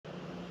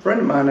A friend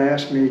of mine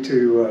asked me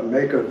to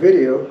make a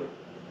video.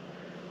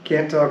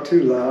 Can't talk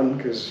too loud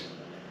because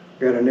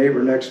I got a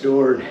neighbor next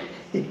door.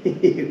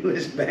 He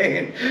was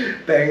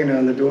banging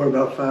on the door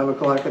about 5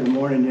 o'clock in the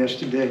morning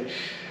yesterday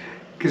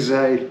because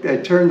I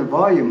turned the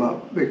volume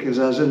up because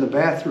I was in the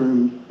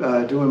bathroom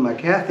doing my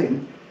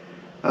cathing.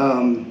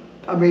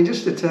 I mean,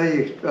 just to tell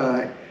you,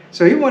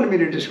 so he wanted me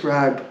to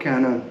describe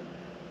kind of,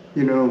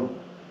 you know,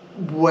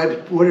 what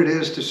it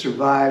is to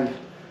survive,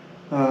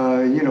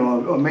 you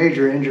know, a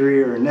major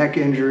injury or a neck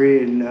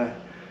injury, and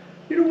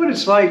you know what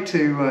it's like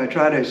to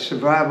try to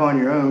survive on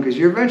your own, because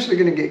you're eventually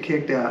going to get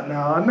kicked out.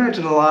 Now, I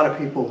imagine a lot of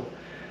people,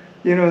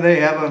 you know, they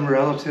have a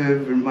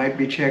relative and might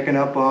be checking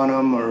up on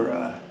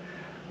them,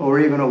 or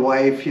even a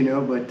wife, you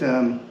know, but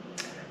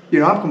you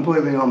know, I'm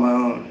completely on my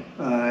own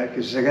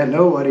because I got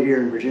nobody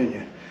here in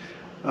Virginia.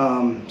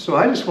 So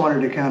I just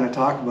wanted to kind of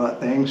talk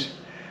about things.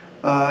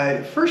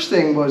 First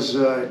thing was,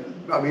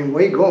 I mean,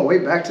 going way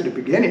back to the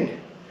beginning,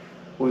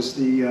 was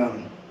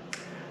the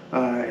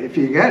if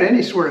you got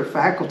any sort of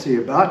faculty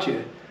about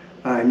you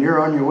and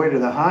you're on your way to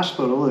the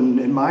hospital, and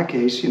in my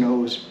case, you know,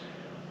 it was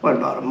what,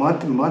 about a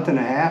month and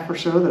a half or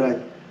so that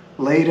I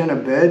laid in a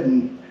bed,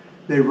 and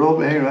they rolled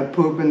me, I'd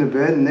poop in the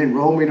bed and they'd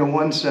roll me to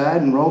one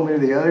side and roll me to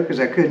the other because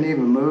I couldn't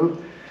even move,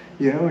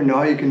 you know, and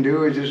all you can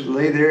do is just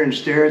lay there and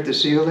stare at the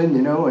ceiling,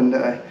 you know. And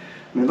I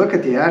mean, look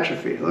at the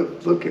atrophy,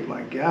 look at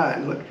my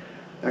God, look,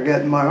 I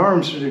got my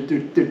arms,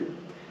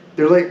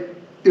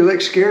 they're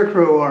like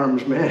scarecrow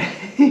arms, man.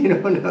 You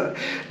know,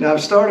 now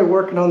I've started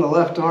working on the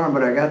left arm,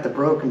 but I got the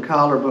broken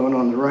collarbone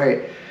on the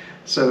right.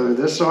 So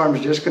this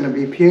arm's just going to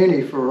be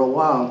puny for a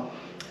while.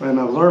 And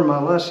I've learned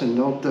my lesson.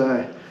 Don't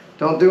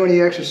do any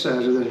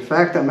exercise with it. In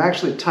fact, I'm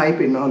actually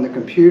typing on the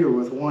computer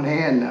with one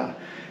hand now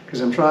because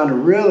I'm trying to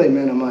really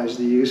minimize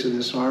the use of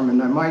this arm,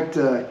 and I might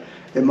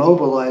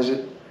immobilize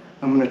it.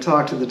 I'm going to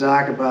talk to the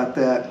doc about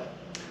that.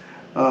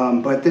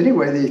 But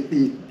anyway,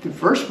 the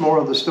first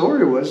moral of the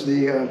story was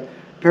the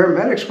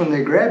paramedics, when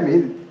they grabbed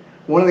me,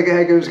 one of the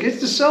guys goes, "Get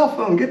the cell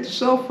phone, get the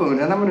cell phone."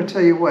 And I'm going to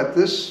tell you what,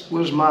 this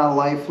was my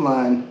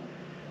lifeline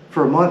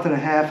for a month and a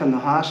half in the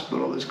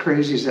hospital, as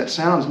crazy as that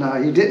sounds.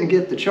 Now, he didn't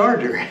get the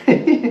charger,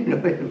 you know,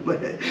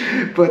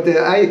 but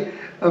I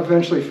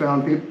eventually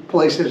found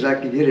places I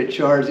could get it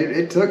charged.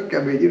 It took, I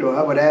mean, you know,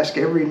 I would ask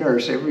every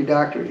nurse, every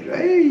doctor, you know,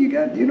 "Hey,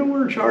 you know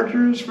where a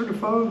charger is for the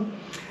phone?"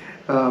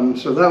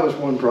 So that was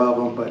one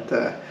problem, but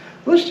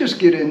let's just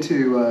get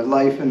into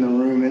life in the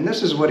room. And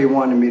this is what he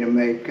wanted me to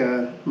make,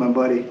 my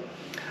buddy.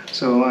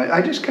 So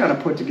I just kind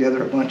of put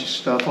together a bunch of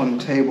stuff on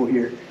the table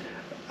here.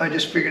 I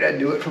just figured I'd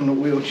do it from the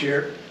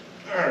wheelchair.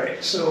 All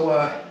right,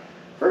 so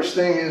first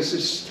thing is,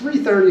 it's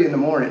 3:30 in the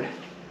morning,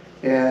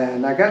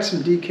 and I got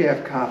some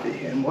decaf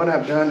coffee. And what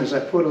I've done is I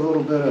put a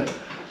little bit of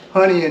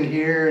honey in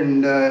here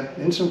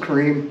and some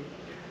cream.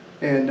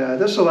 And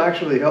this will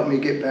actually help me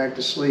get back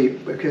to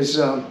sleep because,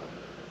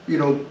 you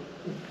know,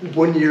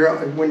 when you're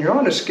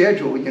on a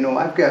schedule, you know,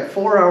 I've got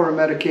 4-hour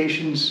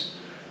medications,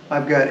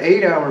 I've got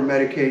 8-hour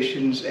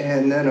medications,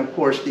 and then of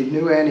course the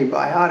new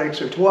antibiotics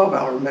are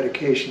 12-hour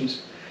medications.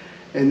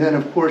 And then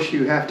of course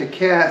you have to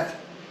cath.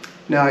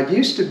 Now, it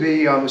used to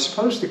be I was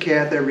supposed to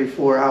cath every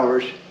 4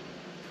 hours.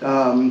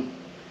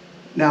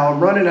 Now I'm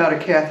running out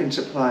of cathing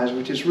supplies,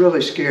 which is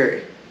really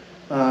scary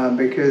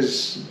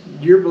because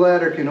your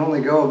bladder can only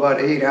go about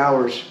 8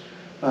 hours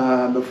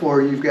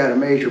before you've got a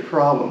major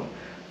problem.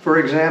 For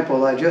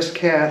example, I just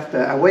cathed,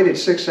 I waited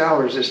 6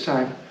 hours this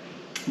time,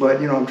 but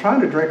you know, I'm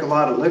trying to drink a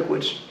lot of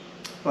liquids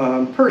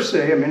per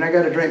se. I mean, I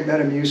got to drink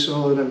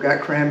Metamucil, and I've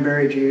got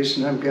cranberry juice,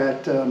 and I've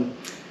got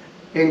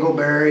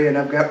ingleberry, and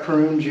I've got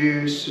prune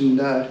juice, and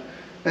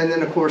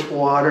then of course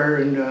water,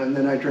 and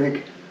then I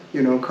drink,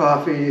 you know,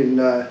 coffee,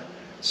 and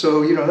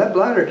so, you know, that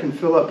bladder can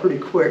fill up pretty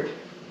quick.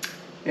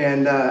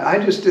 And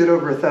I just did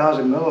over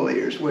 1,000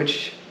 milliliters,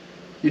 which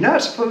you're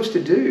not supposed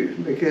to do,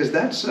 because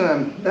that's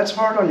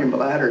hard on your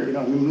bladder. You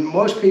know, I mean,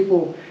 most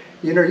people,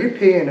 you know, you're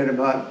peeing at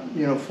about,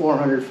 you know,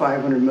 400,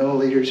 500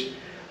 milliliters.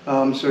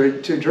 So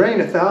to drain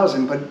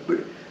 1,000, but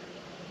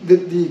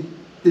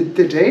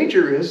the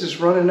danger is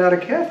running out of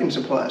cathing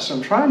supplies. So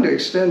I'm trying to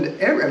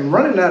extend I'm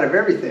running out of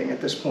everything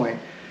at this point,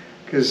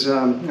 because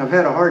I've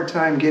had a hard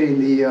time getting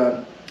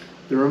the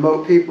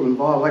remote people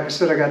involved. Like I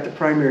said, I got the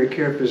primary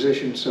care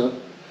physician, so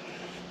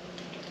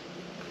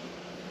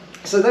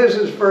those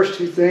are the first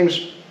two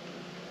things.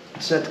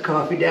 Set the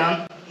coffee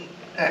down.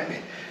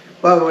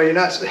 By the way, you're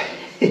not,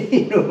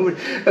 you know,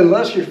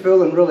 unless you're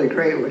feeling really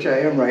great, which I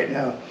am right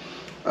now,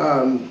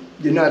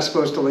 you're not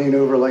supposed to lean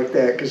over like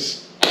that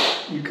because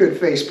you could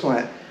face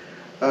plant.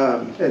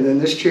 And then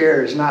this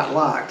chair is not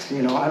locked.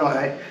 You know,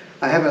 I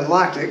haven't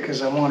locked it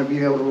because I want to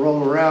be able to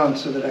roll around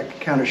so that I can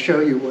kind of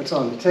show you what's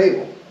on the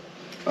table.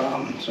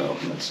 So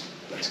let's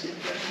get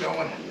that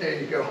going. There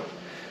you go.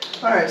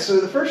 All right, so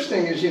the first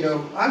thing is, you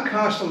know, I'm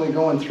constantly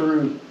going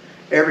through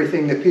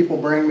everything that people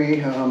bring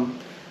me.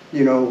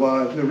 You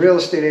know, the real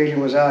estate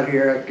agent was out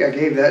here. I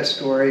gave that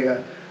story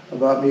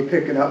about me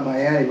picking up my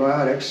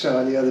antibiotics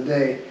the other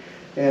day.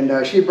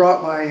 And she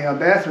brought my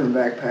bathroom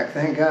backpack,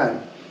 thank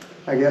God.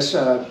 I guess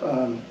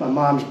my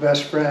mom's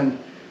best friend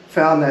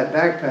found that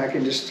backpack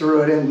and just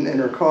threw it in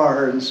her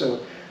car. And so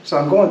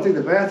I'm going through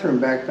the bathroom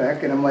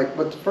backpack, and I'm like,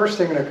 but the first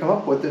thing that I come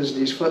up with is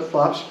these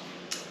flip-flops.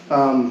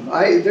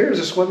 There's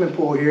a swimming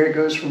pool here. It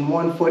goes from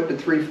 1 foot to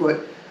 3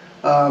 foot.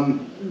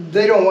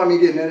 They don't want me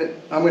getting in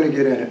it. I'm going to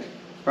get in it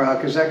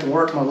because I can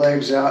work my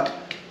legs out.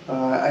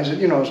 As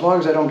long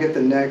as I don't get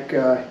the neck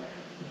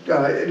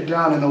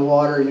down in the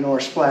water, or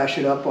splash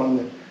it up on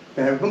the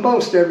bed. But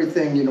most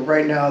everything,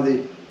 right now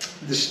the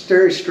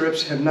steri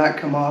strips have not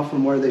come off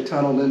from where they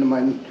tunneled into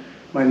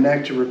my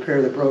neck to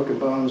repair the broken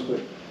bones. But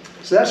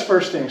so that's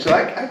first thing. So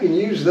I can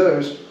use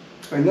those,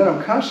 and then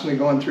I'm constantly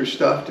going through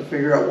stuff to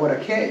figure out what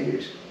I can't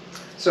use.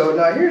 So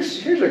now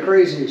here's a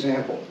crazy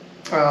example.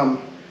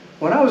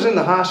 When I was in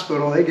the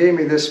hospital, they gave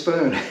me this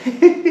spoon.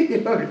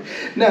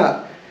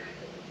 Now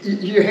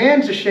your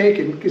hands are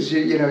shaking because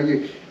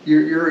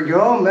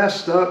you're all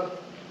messed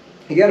up.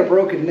 You got a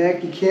broken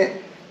neck. You can't.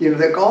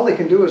 All they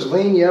can do is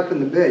lean you up in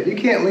the bed. You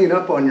can't lean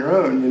up on your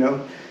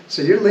own.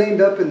 So you're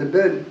leaned up in the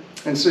bed,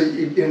 and so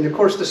and of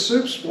course the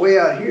soup's way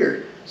out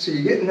here. So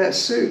you get in that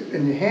soup,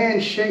 and your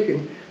hand's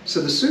shaking. So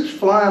the soup's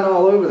flying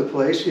all over the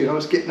place.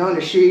 It's getting on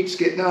the sheets,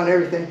 getting on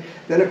everything.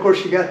 Then of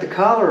course you got the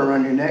collar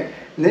around your neck,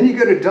 and then you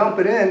go to dump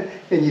it in,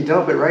 and you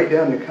dump it right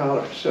down the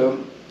collar.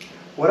 So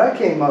what I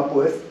came up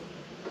with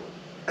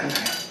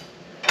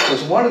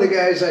was one of the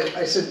guys.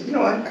 I said,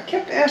 I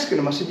kept asking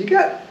him. I said, you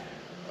got.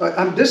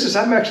 I'm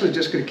actually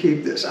just going to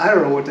keep this. I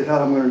don't know what the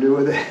hell I'm going to do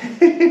with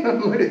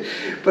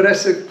it. But I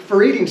said,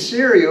 for eating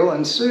cereal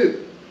and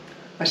soup,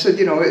 I said,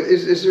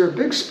 is there a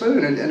big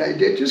spoon? And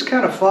it just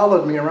kind of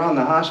followed me around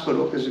the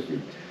hospital, because if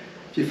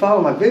you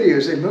follow my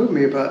videos, they moved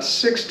me about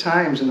 6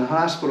 times in the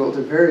hospital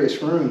to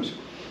various rooms,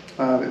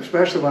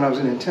 especially when I was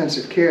in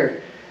intensive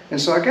care.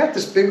 And so I got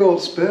this big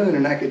old spoon,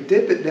 and I could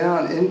dip it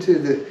down into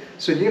the,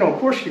 so of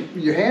course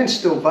your hand's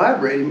still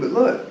vibrating, but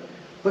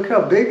look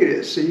how big it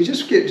is. So you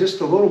just get just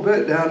a little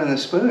bit down in the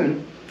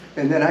spoon,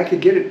 and then I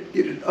could get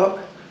it up.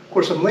 Of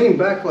course, I'm leaning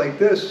back like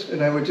this,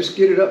 and I would just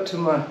get it up to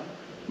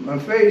my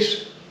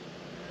face,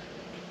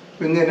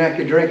 and then I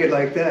could drink it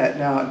like that.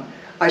 Now,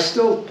 I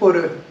still put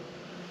a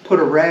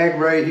rag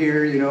right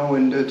here,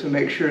 and to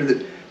make sure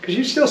that, because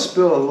you still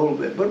spill a little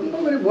bit, but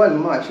it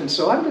wasn't much. And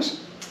so I'm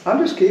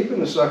just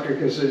keeping the sucker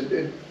because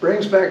it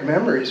brings back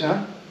memories,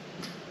 huh?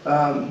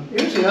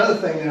 Here's another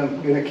thing that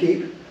I'm going to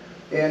keep,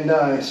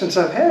 and since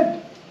I've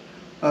had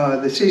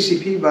the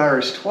CCP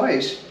virus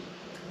twice,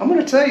 I'm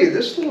going to tell you,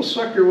 this little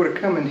sucker would have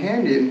come in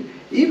handy. And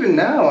even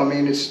now, I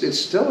mean, it's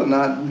still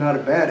not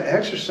a bad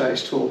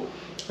exercise tool.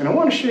 And I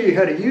want to show you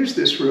how to use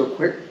this real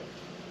quick.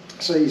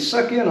 So you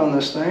suck in on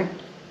this thing.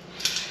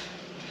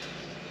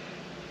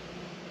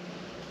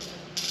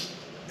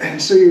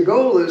 And so your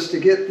goal is to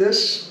get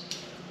this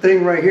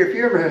thing right here. If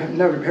you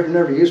have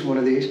never used one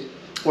of these,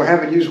 or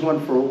haven't used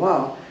one for a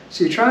while,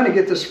 so you're trying to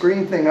get this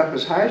green thing up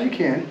as high as you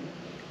can,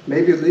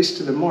 maybe at least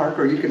to the mark,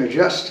 or you can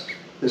adjust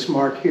this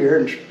mark here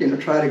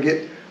and try to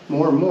get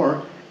more and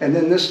more. And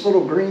then this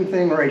little green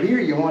thing right here,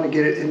 you want to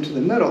get it into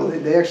the middle.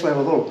 They actually have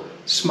a little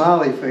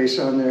smiley face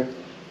on there.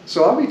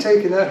 So I'll be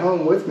taking that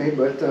home with me,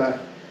 but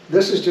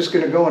this is just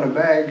going to go in a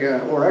bag,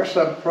 or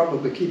actually I'll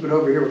probably keep it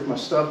over here with my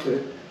stuff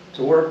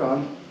to work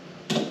on.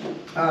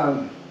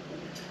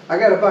 I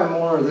got to buy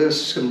more of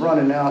this. I'm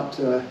running out.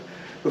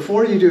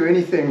 Before you do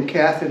anything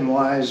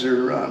catheter-wise,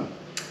 or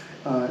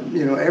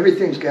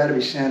everything's got to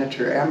be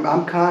sanitary.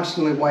 I'm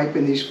constantly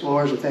wiping these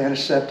floors with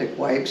antiseptic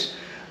wipes.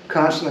 I'm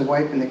constantly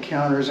wiping the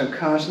counters. I'm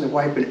constantly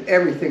wiping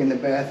everything in the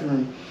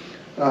bathroom.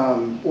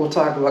 We'll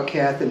talk about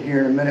catheter here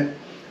in a minute.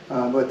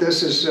 But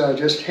this is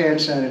just hand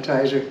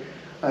sanitizer.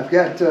 I've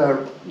got,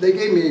 they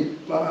gave me,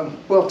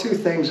 2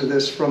 things of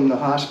this from the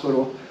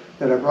hospital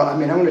that I brought. I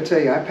mean, I'm going to tell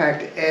you, I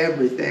packed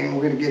everything.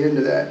 We're going to get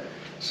into that.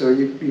 So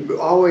you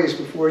always,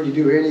 before you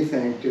do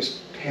anything,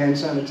 just hand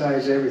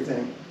sanitize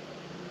everything.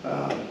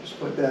 Just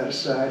put that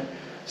aside.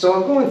 So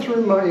I'm going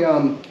through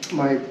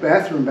my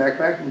bathroom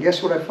backpack, and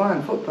guess what I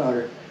find? Foot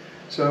powder.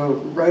 So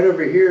right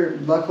over here,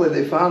 luckily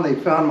they finally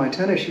found my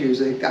tennis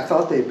shoes. I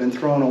thought they'd been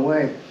thrown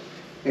away.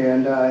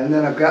 And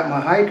then I've got my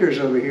hikers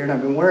over here, and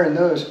I've been wearing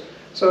those.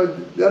 So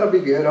that'll be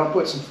good. I'll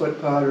put some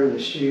foot powder in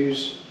the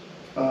shoes.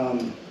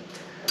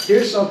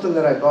 Here's something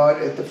that I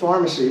bought at the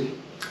pharmacy.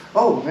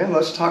 Oh man,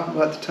 let's talk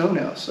about the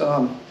toenails.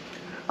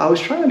 I was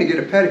trying to get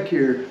a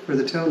pedicure for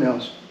the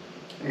toenails,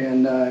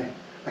 and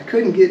I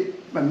couldn't get,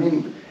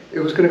 it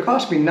was going to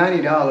cost me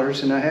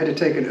 $90, and I had to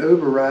take an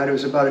Uber ride. It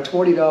was about a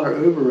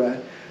 $20 Uber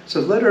ride. So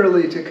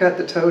literally to cut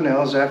the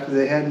toenails after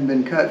they hadn't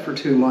been cut for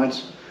 2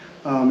 months,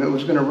 it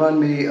was going to run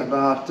me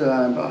about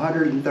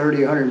 $130,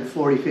 $140,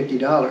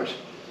 $50.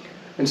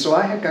 And so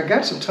I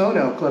got some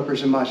toenail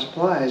clippers in my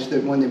supplies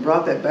that when they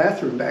brought that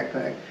bathroom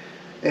backpack.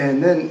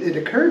 And then it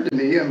occurred to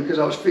me, because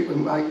I was feeling,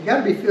 you got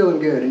to be feeling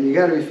good, and you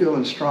got to be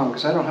feeling strong,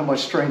 because I don't have much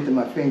strength in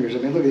my fingers. I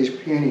mean, look at these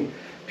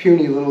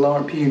puny little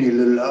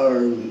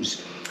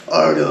arms,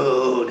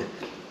 Arnold.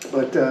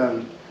 But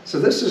so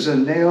this is a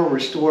nail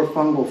restore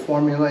fungal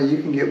formula. You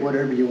can get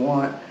whatever you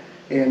want.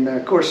 And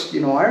of course, I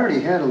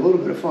already had a little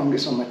bit of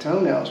fungus on my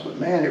toenails, but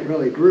man, it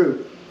really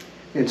grew.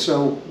 And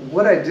so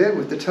what I did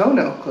with the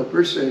toenail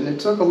clippers, and it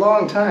took a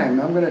long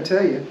time, I'm going to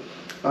tell you,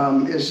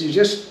 is you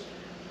just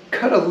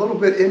cut a little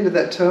bit into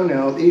that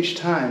toenail each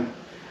time.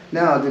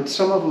 Now, did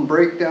some of them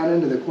break down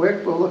into the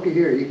quick? Well, looky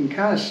here. You can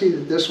kind of see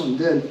that this one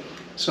did.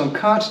 So I'm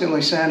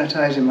constantly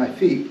sanitizing my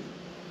feet.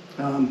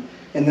 And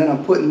then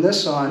I'm putting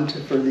this on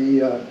for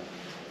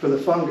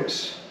the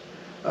fungus.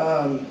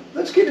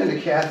 Let's get into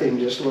cathing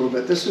just a little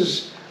bit. This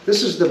is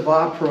the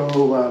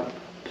VaPro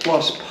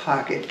Plus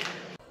Pocket.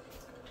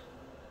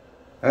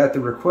 At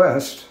the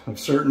request of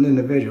certain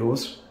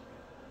individuals,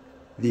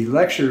 the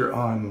lecture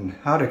on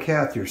how to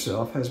cath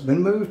yourself has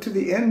been moved to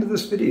the end of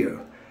this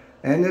video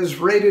and is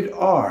rated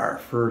R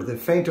for the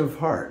faint of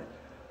heart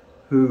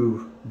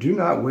who do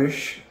not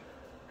wish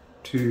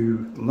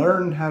to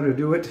learn how to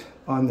do it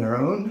on their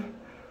own,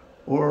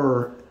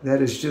 or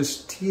that is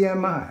just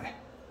TMI,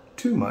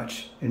 too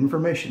much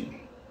information.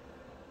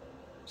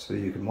 So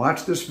you can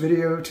watch this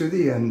video to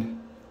the end,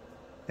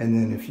 and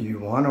then if you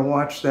want to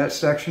watch that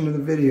section of the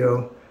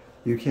video,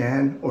 you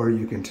can, or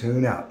you can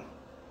tune out.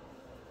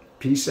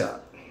 Peace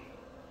out.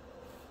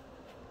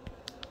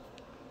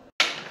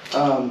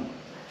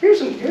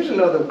 Here's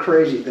another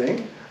crazy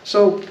thing.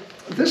 So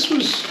this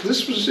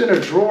was in a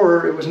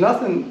drawer. It was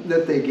nothing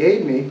that they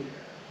gave me,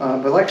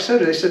 but like I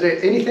said, they said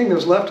anything that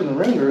was left in the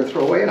room they're gonna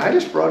throw away, and I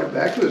just brought it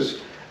back. It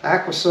was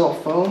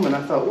Aquacel foam, and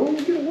I thought, well,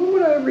 when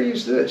would I ever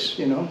use this?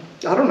 I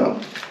don't know.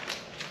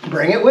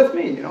 Bring it with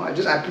me. I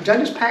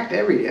just packed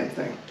every damn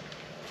thing.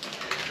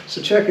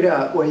 So check it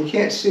out. Well, you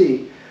can't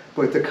see,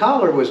 but the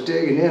collar was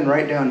digging in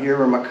right down here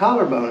where my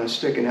collarbone is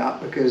sticking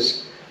out,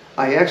 because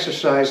I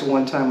exercised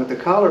one time with the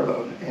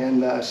collarbone,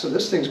 and so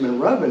this thing's been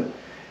rubbing,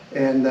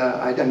 and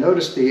I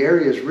noticed the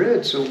area is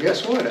red. So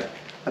guess what?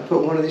 I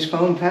put one of these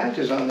foam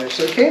patches on there,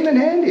 so it came in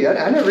handy.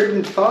 I never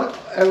even thought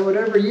I would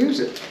ever use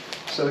it.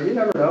 So you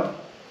never know.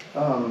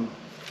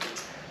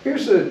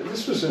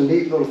 This was a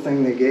neat little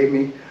thing they gave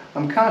me.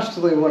 I'm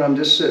constantly, when I'm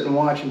just sitting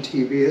watching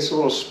TV, it's a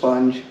little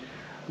sponge.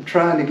 I'm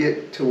trying to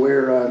get to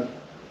where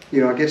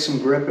I get some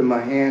grip in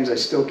my hands. I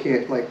still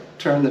can't like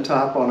turn the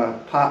top on a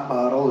pop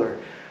bottle, or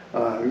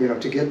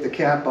to get the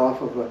cap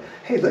off of a.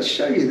 Hey, let's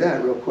show you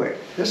that real quick.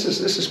 This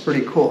is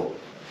pretty cool.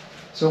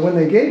 So when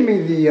they gave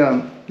me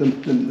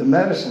the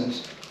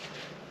medicines,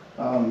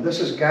 this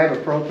is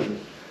ibuprofen.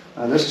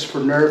 This is for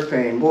nerve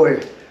pain.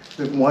 Boy,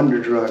 the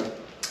wonder drug.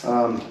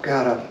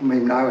 God,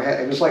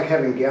 it was like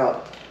having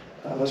gout.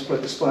 Let's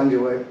put the sponge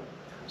away.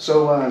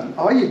 So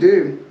all you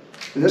do,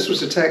 and this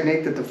was a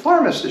technique that the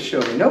pharmacist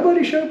showed me.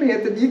 Nobody showed me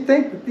it. You'd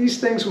think that these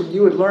things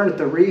you would learn at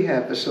the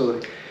rehab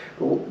facility.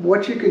 But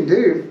what you can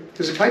do,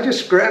 because if I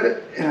just grab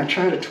it and I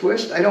try to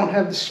twist, I don't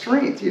have the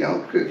strength.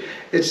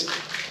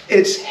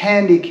 It's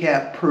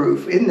handicap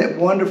proof. Isn't it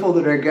wonderful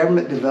that our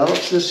government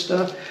develops this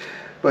stuff?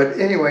 But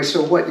anyway,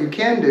 so what you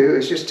can do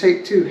is just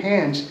take two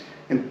hands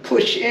and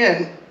push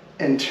in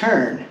and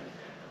turn.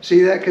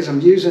 See that? Because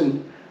I'm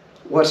using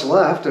what's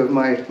left of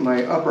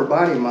my upper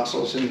body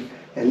muscles, and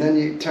then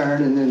you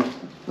turn, and then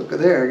look at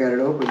there, I got it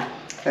open.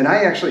 And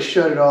I actually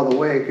shut it all the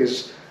way,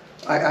 because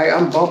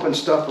I'm bumping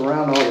stuff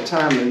around all the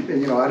time,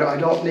 and I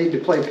don't need to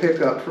play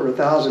pickup for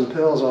 1,000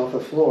 pills off the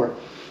floor.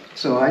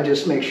 So I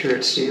just make sure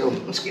it's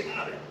sealed. Let's get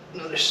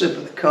another sip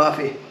of the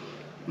coffee.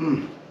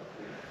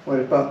 What,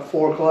 about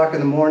 4 o'clock in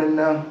the morning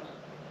now?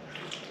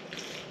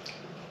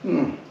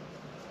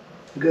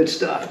 Good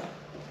stuff.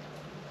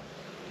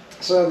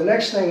 So the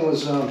next thing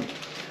was,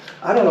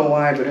 I don't know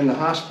why, but in the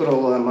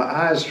hospital, my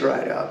eyes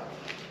dried up.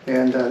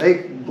 And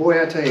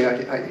boy, I tell you,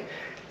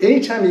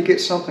 anytime you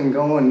get something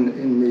going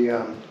in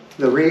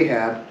the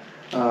rehab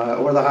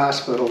or the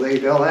hospital,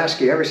 they'll ask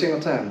you every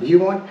single time, do you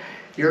want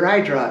your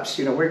eye drops?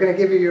 We're going to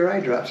give you your eye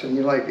drops. And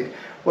you're like,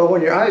 well,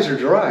 when your eyes are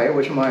dry,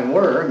 which mine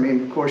were,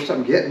 of course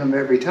I'm getting them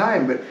every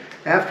time, but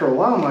after a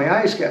while my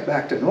eyes got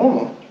back to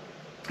normal,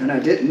 and I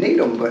didn't need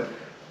them, but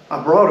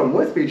I brought them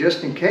with me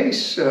just in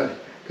case,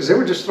 because they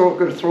were just going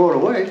to throw it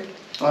away.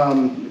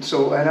 And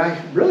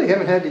I really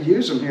haven't had to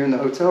use them here in the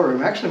hotel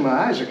room. Actually, my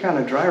eyes are kind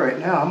of dry right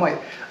now. I might,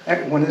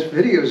 when this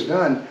video is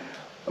done,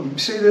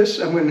 see this?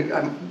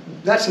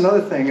 That's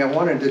another thing I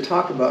wanted to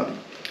talk about,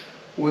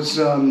 was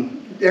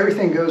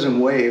everything goes in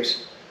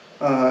waves.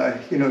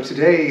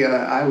 Today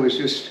I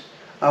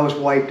was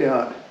wiped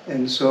out.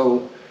 And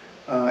so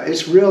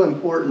it's real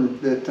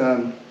important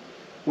that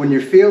when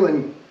you're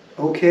feeling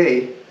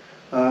okay,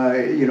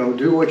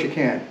 do what you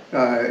can.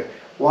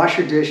 Wash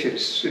your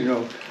dishes,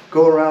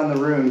 go around the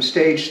room,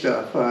 stage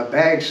stuff,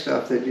 bag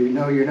stuff that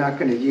you're not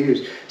going to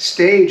use,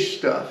 stage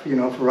stuff,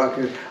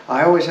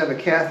 I always have a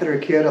catheter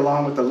kit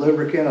along with the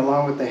lubricant,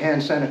 along with the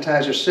hand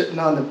sanitizer sitting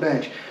on the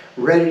bench,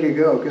 ready to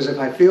go, because if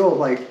I feel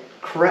like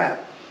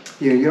crap,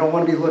 you don't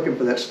want to be looking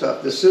for that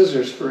stuff. The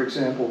scissors, for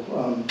example,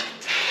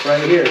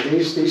 right here,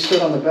 these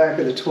sit on the back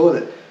of the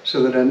toilet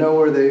so that I know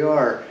where they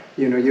are.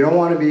 You don't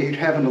want to be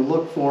having to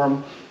look for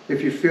them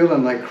if you're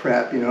feeling like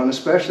crap, and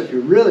especially if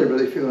you're really,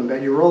 really feeling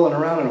bad. You're rolling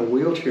around in a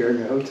wheelchair in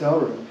your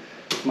hotel room.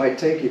 It might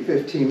take you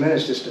 15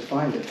 minutes just to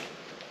find it.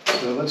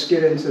 So let's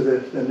get into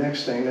the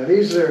next thing. Now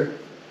these are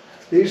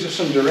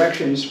some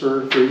directions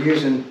for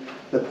using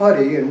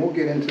putty, and we'll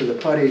get into the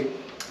putty,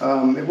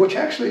 which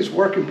actually is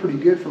working pretty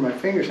good for my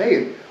fingers.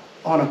 Hey,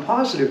 on a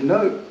positive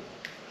note,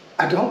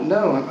 I don't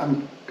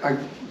know.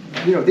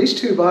 You know, these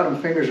two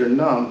bottom fingers are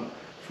numb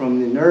from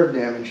the nerve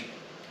damage,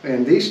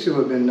 and these two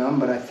have been numb.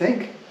 But I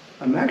think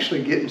I'm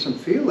actually getting some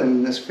feeling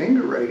in this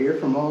finger right here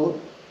from all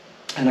of,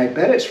 and I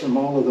bet it's from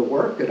all of the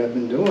work that I've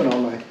been doing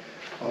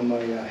on my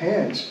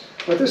hands.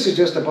 But this is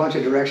just a bunch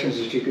of directions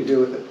that you can do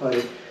with the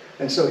putty.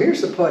 And so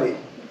here's the putty.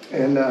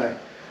 And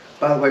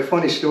by the way,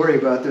 funny story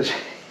about this.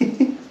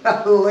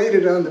 I laid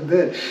it on the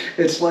bed.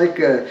 It's like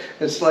you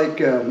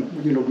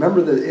know, remember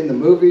in the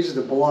movies,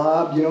 the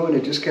blob, you know, and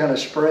it just kind of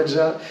spreads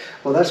out.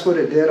 Well, that's what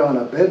it did on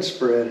a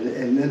bedspread,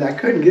 and then I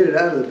couldn't get it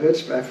out of the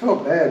bedspread. I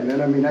felt bad, man.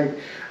 I mean,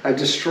 I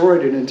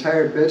destroyed an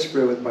entire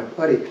bedspread with my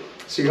putty.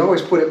 So you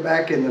always put it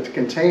back in the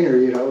container,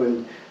 you know,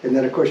 and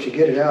then of course you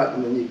get it out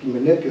and then you can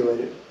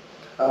manipulate it.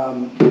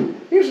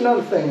 Here's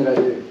another thing that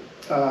I do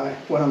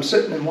when I'm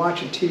sitting and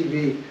watching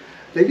TV.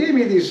 They gave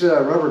me these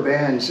rubber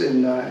bands,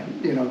 and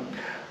you know,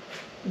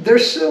 they're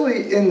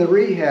silly in the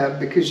rehab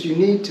because you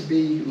need to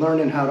be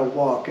learning how to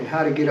walk and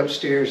how to get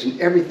upstairs and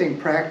everything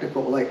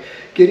practical, like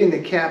getting the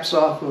caps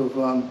off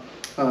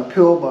of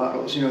pill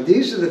bottles. You know,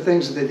 these are the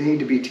things that they need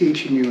to be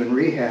teaching you in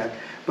rehab.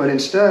 But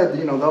instead,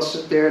 you know, they'll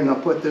sit there and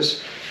they'll put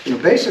this, you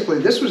know, basically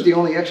this was the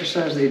only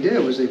exercise they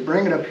did, was they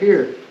bring it up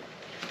here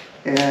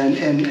and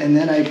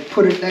then I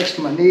put it next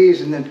to my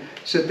knees and then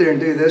sit there and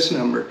do this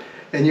number.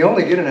 And you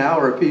only get an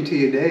hour of PT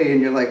a day,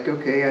 and you're like,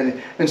 okay,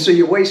 and so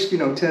you waste, you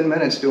know, 10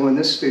 minutes doing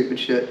this stupid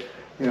shit,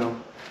 you know.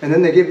 And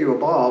then they give you a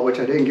ball, which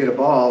I didn't get a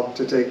ball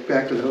to take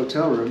back to the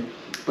hotel room,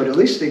 but at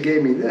least they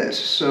gave me this.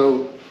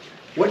 So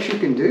what you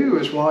can do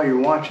is while you're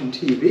watching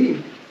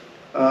TV,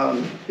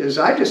 is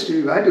I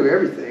do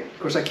everything. Of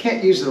course, I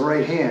can't use the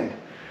right hand,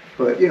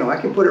 but you know, I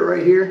can put it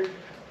right here,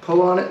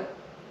 pull on it.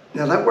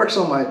 Now that works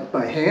on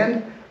my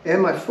hand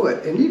and my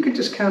foot, and you can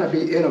just kind of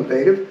be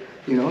innovative.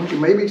 You know, you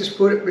maybe just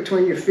put it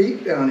between your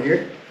feet down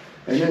here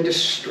and then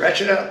just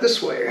stretch it out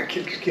this way.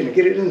 Can I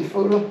get it in the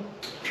photo? I'm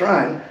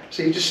trying.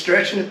 So you're just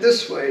stretching it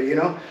this way, you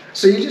know.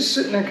 So you're just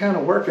sitting there kind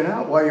of working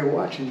out while you're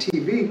watching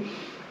TV,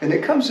 and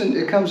it comes in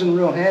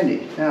real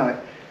handy. Now,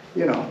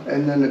 you know,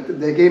 and then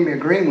they gave me a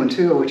green one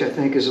too, which I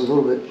think is a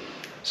little bit.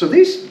 So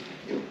these,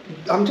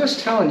 I'm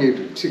just telling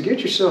you, to get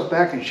yourself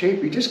back in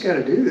shape, you just got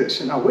to do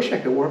this. And I wish I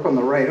could work on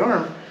the right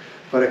arm,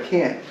 but I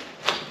can't.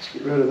 Let's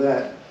get rid of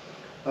that.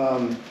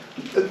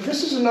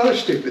 This is another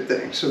stupid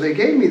thing. So they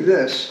gave me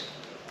this,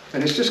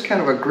 and it's just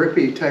kind of a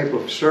grippy type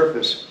of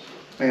surface.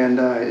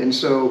 And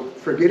so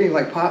for getting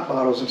like pop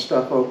bottles and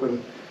stuff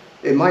open,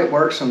 it might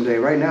work someday.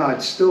 Right now, I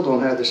still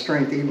don't have the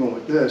strength even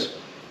with this.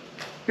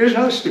 Here's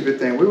another stupid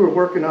thing we were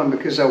working on,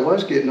 because I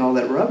was getting all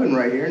that rubbing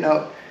right here.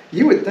 Now,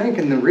 you would think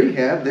in the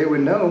rehab they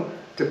would know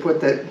to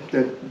put that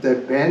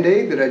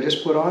Band-Aid that I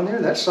just put on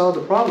there. That solved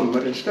the problem.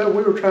 But instead,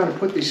 we were trying to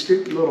put these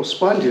stupid little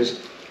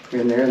sponges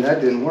in there, and that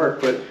didn't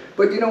work. But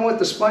you know what?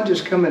 The sponges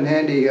come in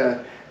handy,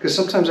 because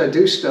sometimes I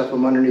do stuff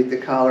them underneath the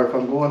collar if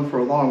I'm going for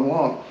a long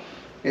walk,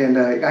 and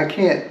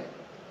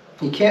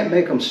you can't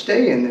make them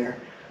stay in there,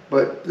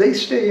 but they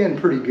stay in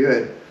pretty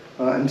good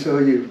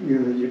until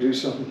you do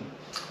something.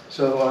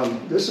 So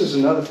this is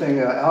another thing,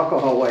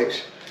 alcohol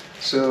wipes.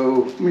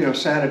 So, you know,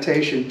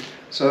 sanitation.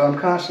 So I'm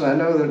constantly, I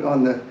know that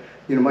on the,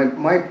 you know,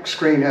 my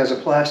screen has a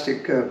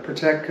plastic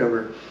protect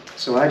cover.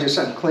 So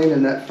I'm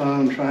cleaning that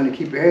phone, trying to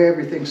keep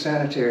everything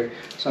sanitary.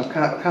 So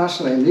I'm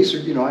constantly, and these are,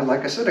 you know,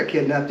 like I said, I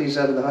kidnapped these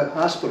out of the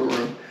hospital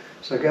room.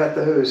 So I got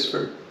those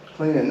for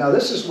cleaning. Now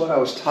this is what I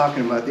was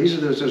talking about. These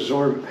are those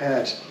absorbent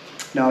pads.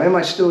 Now, am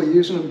I still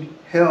using them?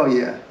 Hell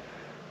yeah.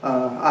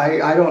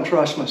 I don't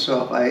trust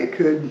myself. I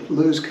could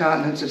lose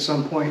continence at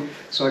some point.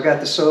 So I got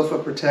the sofa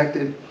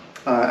protected.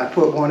 I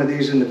put one of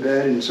these in the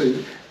bed, and so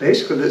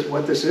basically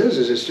what this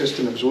is it's just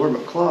an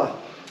absorbent cloth.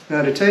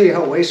 Now, to tell you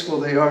how wasteful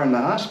they are in the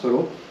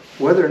hospital,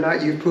 whether or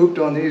not you pooped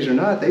on these or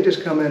not, they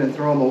just come in and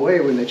throw them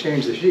away when they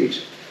change the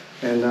sheets.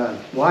 And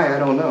why, I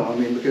don't know. I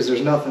mean, because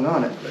there's nothing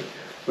on it.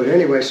 But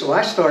anyway, so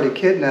I started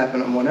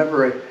kidnapping them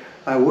whenever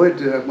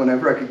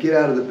I could get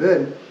out of the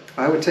bed.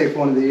 I would take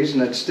one of these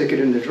and I'd stick it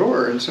in the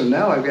drawer. And so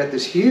now I've got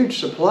this huge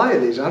supply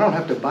of these. I don't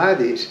have to buy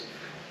these.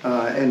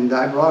 And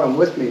I brought them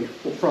with me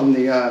from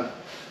the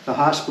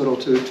hospital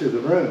to the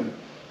room.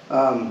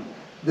 I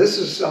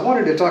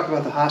wanted to talk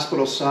about the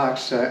hospital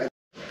socks.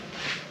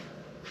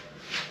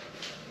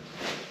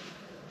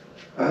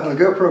 The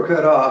GoPro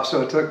cut off,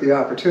 so I took the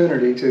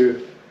opportunity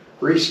to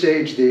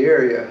restage the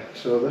area.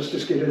 So let's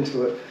just get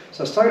into it.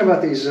 So I was talking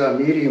about these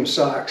medium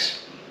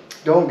socks.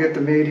 Don't get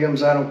the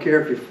mediums. I don't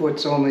care if your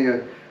foot's only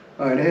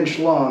an inch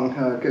long,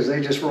 because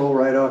they just roll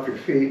right off your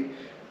feet.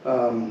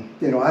 You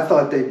know, I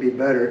thought they'd be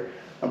better.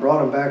 I brought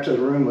them back to the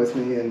room with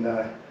me, and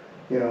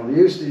you know,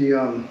 used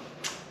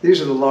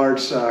these are the large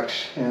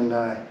socks. And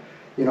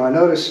you know, I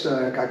noticed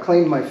I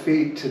cleaned my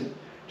feet to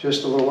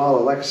just a little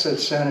while. Like I said,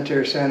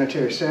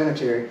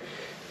 sanitary.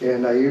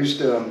 And I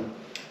used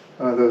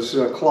those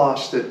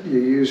cloths that you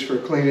use for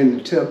cleaning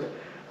the tip.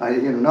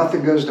 You know,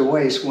 nothing goes to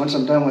waste. Once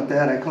I'm done with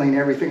that, I clean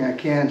everything I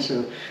can.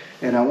 So,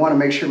 and I want to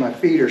make sure my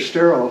feet are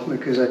sterile,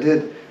 because I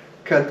did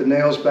cut the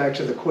nails back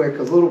to the quick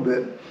a little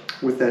bit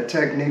with that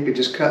technique of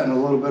just cutting a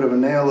little bit of a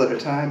nail at a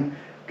time,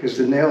 because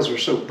the nails were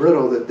so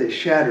brittle that they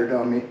shattered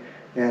on me.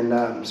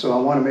 And so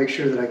I want to make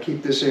sure that I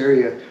keep this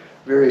area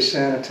very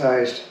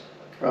sanitized.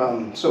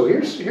 So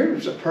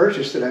here's a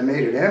purchase that I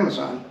made at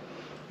Amazon,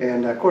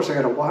 and of course I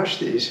got to wash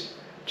these.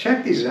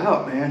 Check these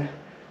out, man.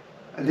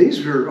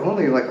 These were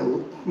only like,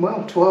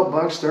 well, 12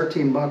 bucks,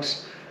 13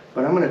 bucks.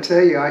 But I'm going to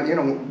tell you, you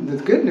know,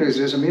 the good news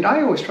is, I mean,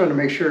 I always try to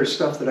make sure it's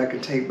stuff that I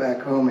can take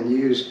back home and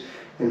use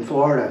in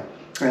Florida.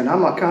 And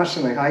I'm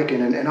constantly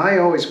hiking, and I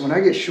always, when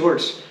I get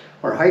shorts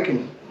or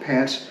hiking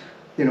pants,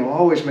 you know,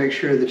 always make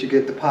sure that you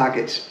get the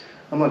pockets.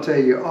 I'm going to tell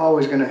you, you're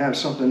always going to have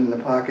something in the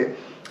pocket.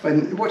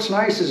 And what's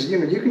nice is, you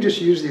know, you can just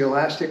use the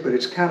elastic, but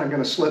it's kind of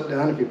going to slip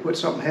down if you put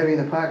something heavy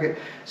in the pocket.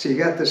 So you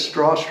got this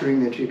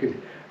drawstring that you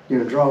can, you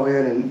know, draw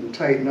in and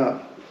tighten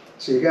up.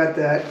 So you got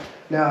that.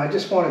 Now I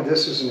just wanted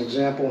this as an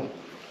example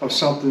of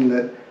something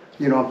that,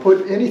 you know, I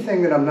put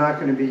anything that I'm not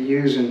going to be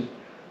using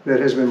that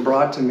has been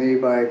brought to me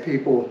by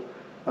people,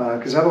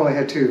 because I've only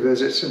had 2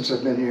 visits since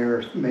I've been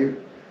here. Maybe,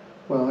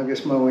 well, I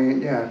guess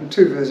mowing, yeah,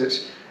 2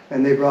 visits,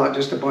 and they brought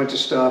just a bunch of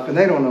stuff, and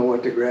they don't know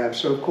what to grab.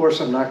 So of course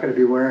I'm not going to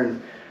be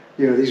wearing,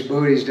 you know, these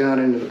booties down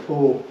into the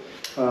pool.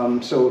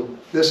 So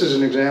this is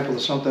an example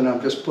of something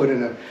I've just put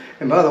in a.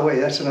 And by the way,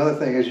 that's another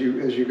thing, as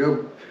you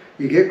go,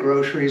 you get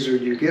groceries or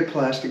you get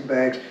plastic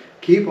bags,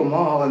 keep them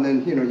all, and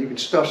then, you know, you can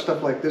stuff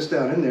stuff like this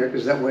down in there,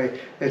 because that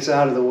way it's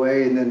out of the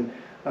way. And then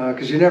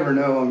because you never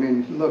know. I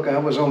mean, look, I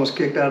was almost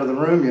kicked out of the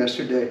room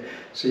yesterday,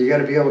 so you got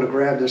to be able to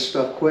grab this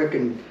stuff quick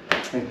and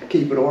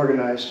keep it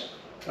organized.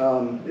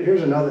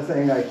 Here's another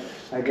thing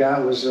I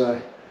got was,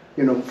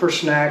 you know, for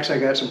snacks I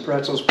got some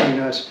pretzels,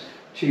 peanuts,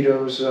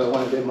 Cheetos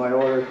when I did my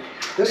order.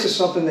 This is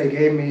something they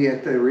gave me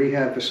at the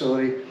rehab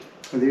facility.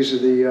 And these are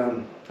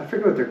the, I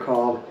forget what they're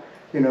called.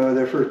 You know,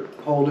 they're for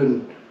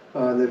holding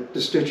the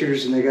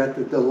stitchers, and they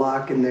got the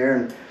lock in there.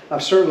 And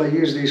I've certainly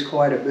used these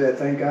quite a bit.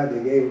 Thank God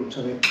they gave them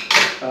to me.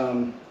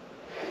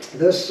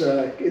 This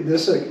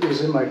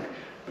is in my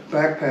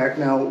backpack.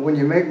 Now, when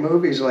you make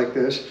movies like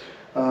this,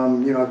 you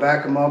know, I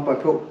back them up. I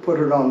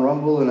put it on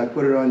Rumble, and I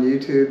put it on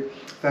YouTube.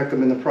 In fact,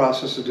 I'm in the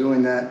process of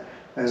doing that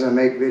as I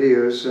make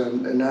videos.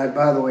 And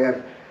by the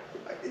way,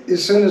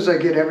 as soon as I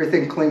get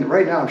everything cleaned,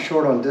 right now I'm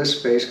short on disk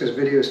space because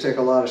videos take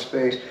a lot of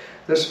space.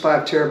 This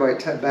 5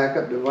 terabyte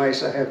backup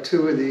device, I have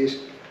 2 of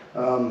these.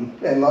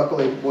 And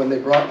luckily, when they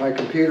brought my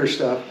computer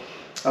stuff,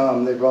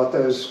 they brought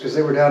those because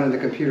they were down in the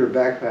computer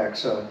backpack.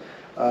 So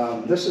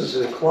this is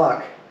a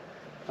clock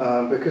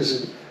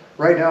because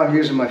right now I'm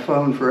using my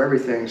phone for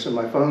everything. So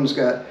my phone's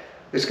got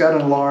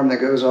an alarm that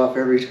goes off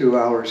every 2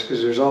 hours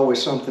because there's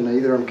always something.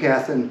 Either I'm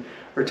cathing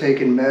or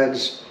taking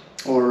meds,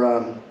 or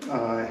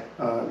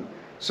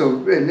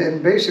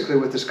and basically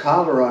with this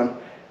collar on,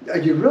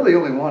 you really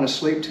only want to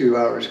sleep 2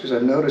 hours because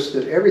I've noticed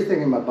that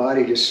everything in my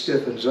body just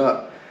stiffens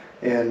up,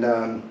 and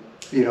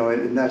you know,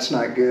 and that's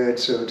not good.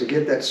 So to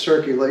get that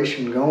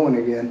circulation going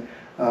again,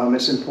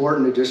 it's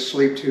important to just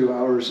sleep 2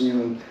 hours. You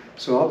know,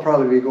 so I'll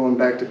probably be going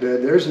back to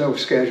bed. There's no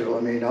schedule.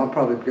 I mean, I'll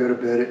probably go to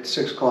bed at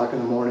 6 o'clock in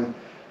the morning,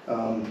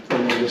 and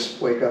then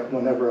just wake up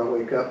whenever I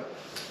wake up.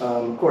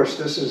 Of course,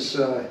 this is.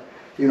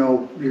 You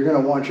know, you're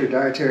going to want your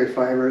dietary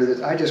fiber.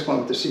 I just went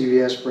with the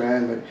CVS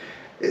brand, but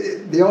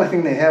the only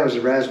thing they have is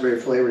a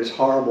raspberry flavor. It's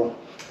horrible.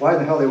 Why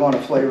the hell they want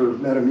to flavor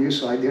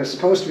Metamucil? I guess it's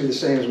supposed to be the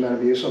same as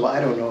Metamucil. I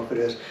don't know if it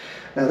is.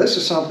 Now, this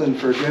is something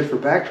good for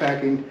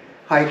backpacking,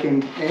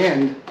 hiking,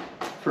 and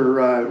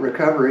for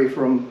recovery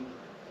from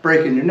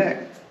breaking your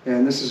neck.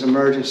 And this is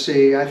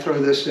emergency. I throw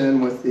this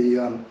in with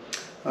the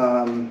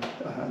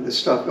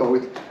stuff,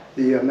 with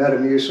the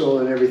Metamucil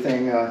and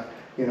everything.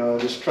 You know,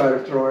 just try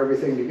to throw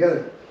everything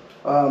together.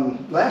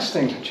 Last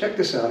thing, check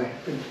this out. I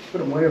put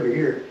them way over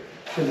here.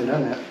 Shouldn't have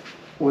done that.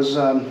 Was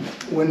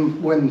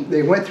when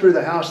they went through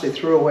the house, they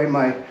threw away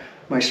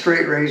my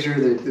straight razor.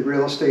 The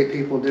real estate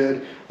people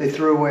did. They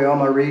threw away all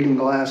my reading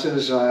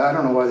glasses. I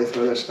don't know why they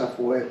throw that stuff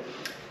away.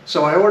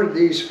 So I ordered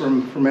these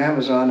from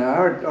Amazon.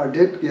 Now, I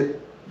did get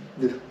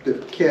the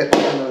kit,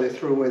 even though they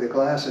threw away the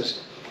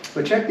glasses.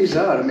 But check these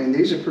out. I mean,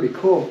 these are pretty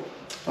cool.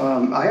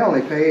 I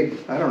only paid,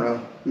 I don't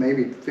know,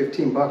 maybe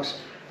 15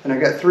 bucks, and I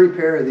got 3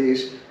 pair of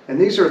these. And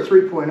these are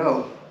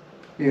 3.0,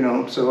 you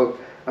know, so,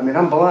 I mean,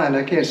 I'm blind,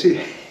 I can't see,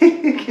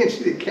 can't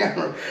see the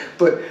camera,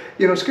 but,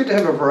 you know, it's good to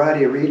have a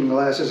variety of reading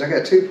glasses. I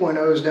got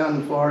 2.0s down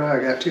in Florida, I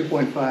got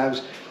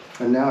 2.5s,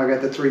 and now I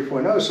got the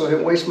 3.0, so I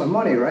didn't waste my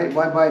money, right?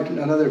 Why buy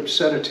another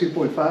set of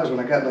 2.5s when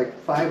I got like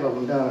 5 of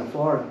them down in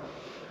Florida?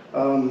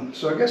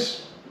 So I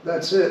guess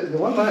that's it. The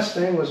one last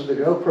thing was the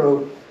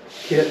GoPro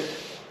kit.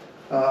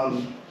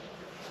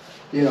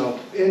 You know,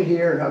 in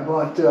here I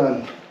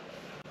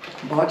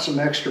bought some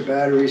extra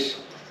batteries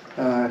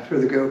for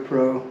the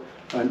GoPro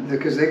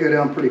because they go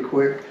down pretty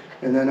quick,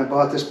 and then I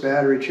bought this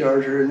battery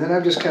charger, and then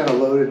I've just kind of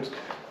loaded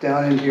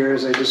down in here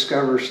as I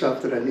discover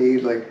stuff that I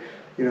need. Like,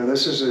 you know,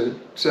 this is a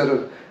set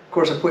of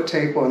course I put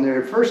tape on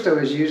there. At first I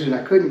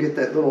couldn't get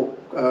that little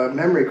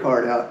memory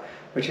card out,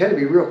 But you had to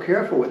be real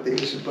careful with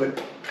these,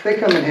 but they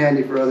come in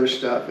handy for other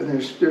stuff, and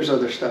there's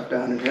other stuff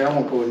down in here. I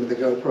won't go into the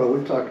GoPro,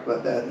 we've talked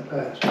about that in the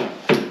past.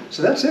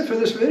 So that's it for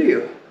this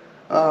video.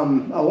 I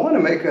want to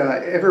make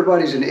a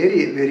everybody's an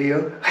idiot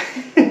video,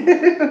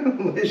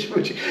 which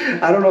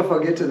I don't know if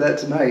I'll get to that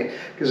tonight,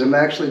 because I'm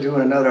actually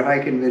doing another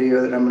hiking video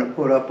that I'm going to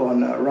put up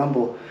on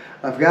Rumble.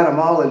 I've got them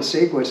all in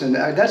sequence, and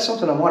that's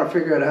something I want to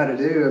figure out how to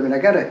do. I mean, I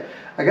gotta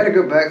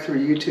go back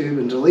through YouTube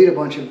and delete a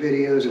bunch of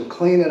videos and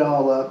clean it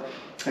all up,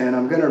 and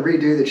I'm going to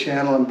redo the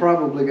channel. I'm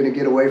probably going to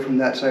get away from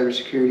that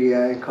cybersecurity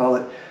guy and call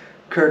it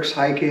Kirk's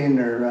Hiking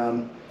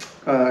or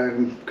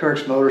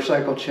Kirk's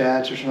Motorcycle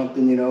Chats or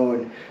something, you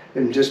know,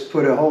 and just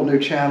put a whole new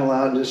channel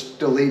out and just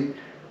delete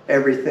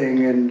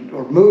everything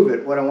or move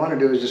it. What I want to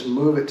do is just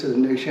move it to the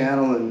new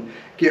channel and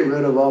get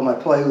rid of all my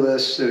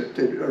playlists that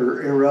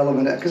are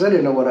irrelevant, because I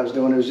didn't know what I was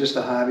doing. It was just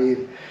a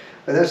hobby,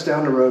 but that's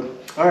down the road.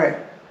 All right,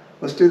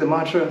 let's do the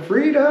mantra.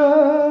 Freedom,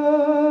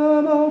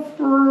 oh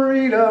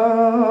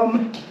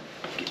freedom.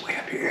 Get way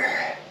up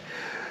here.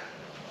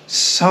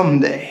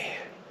 Someday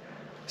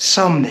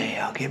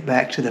I'll get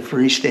back to the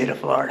free state of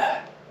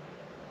Florida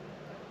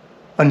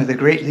under the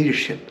great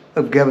leadership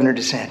of Governor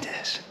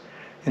DeSantis.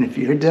 And if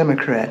you're a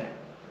Democrat,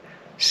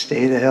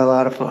 stay the hell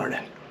out of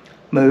Florida.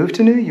 Move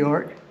to New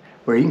York,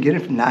 where you can get a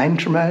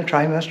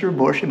 9-trimester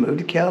abortion. Move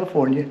to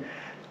California.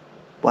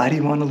 Why do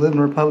you want to live in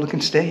a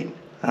Republican state?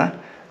 Huh?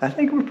 I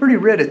think we're pretty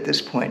red at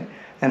this point.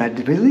 And I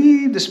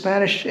believe the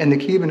Spanish and the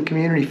Cuban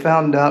community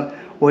found out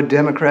what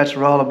Democrats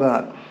are all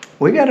about.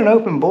 We got an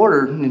open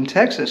border in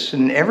Texas,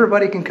 and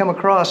everybody can come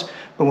across.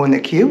 But when the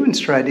Cubans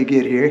tried to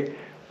get here,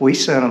 we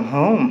sent them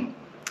home.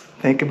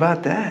 Think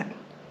about that.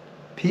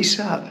 Peace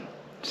out.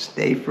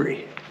 Stay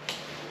free.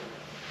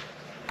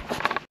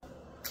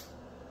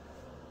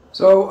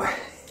 So,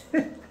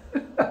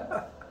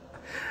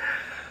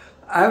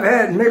 I've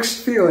had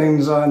mixed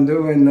feelings on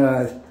doing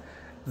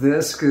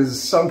this,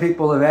 because some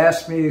people have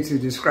asked me to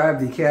describe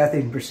the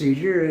cathing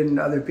procedure, and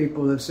other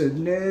people have said,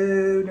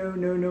 no,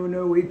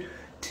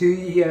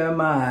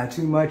 TMI,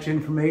 too much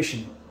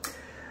information.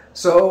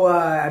 So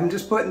I'm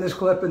just putting this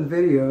clip in the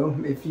video.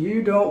 If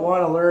you don't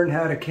want to learn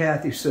how to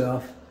cath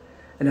yourself,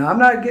 and now I'm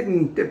not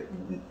getting,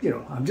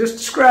 I'm just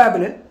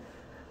describing it,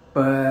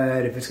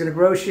 but if it's going to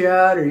gross you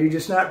out, or you're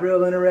just not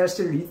real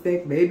interested, or you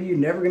think maybe you're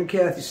never going to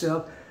cath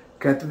yourself,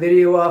 cut the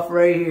video off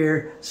right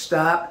here,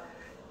 stop,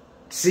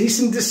 cease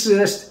and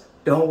desist,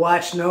 don't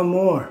watch no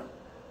more.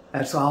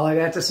 That's all I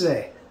got to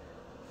say,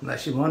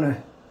 unless you want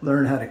to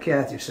learn how to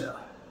cath yourself.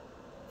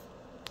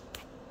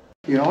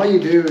 You know, all you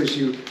do is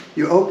you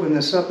open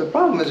this up. The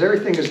problem is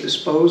everything is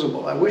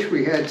disposable. I wish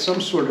we had some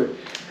sort of,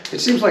 it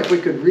seems like we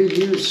could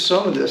reuse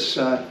some of this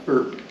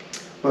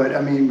but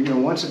I mean, you know,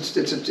 once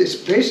it's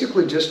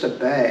basically just a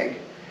bag,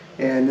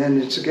 and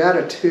then it's got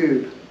a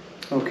tube,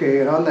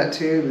 okay, and on that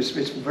tube it's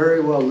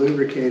very well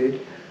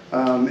lubricated,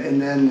 and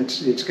then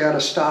it's got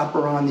a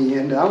stopper on the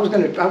end. I was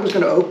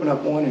gonna open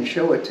up one and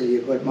show it to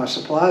you, but my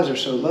supplies are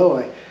so low,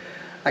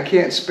 I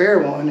can't spare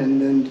one, and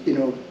then, you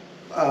know,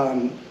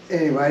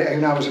 anyway,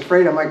 and I was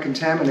afraid I might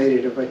contaminate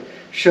it if I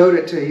showed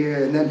it to you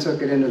and then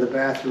took it into the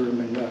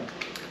bathroom. And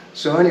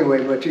so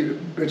anyway, but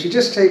you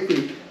just take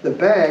the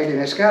bag, and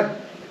it's got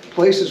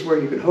places where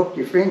you can hook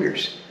your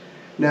fingers.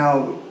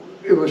 Now,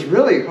 it was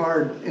really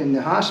hard in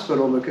the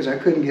hospital because I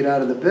couldn't get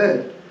out of the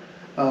bed.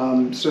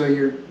 So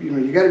you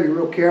got to be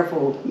real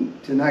careful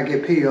to not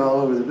get pee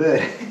all over the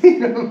bed. You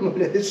know,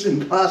 it's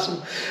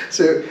impossible.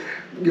 So,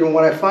 you know,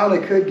 when I finally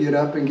could get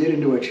up and get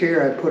into a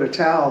chair, I put a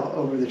towel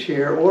over the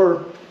chair,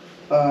 or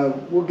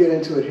we'll get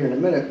into it here in a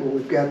minute, but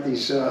we've got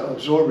these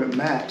absorbent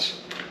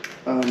mats.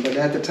 But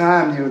at the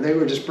time, you know, they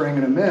were just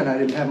bringing them in. I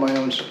didn't have my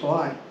own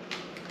supply.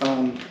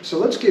 So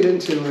let's get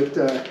into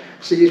it.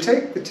 So you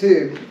take the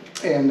tube,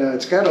 and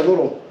it's got a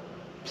little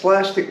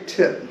plastic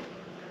tip,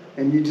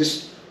 and you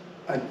just,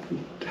 I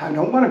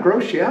don't want to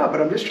gross you out,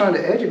 but I'm just trying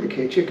to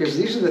educate you, because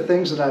these are the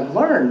things that I've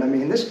learned. I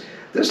mean, this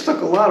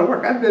took a lot of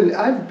work. I've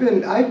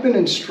been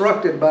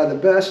instructed by the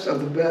best of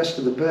the best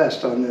of the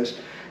best on this,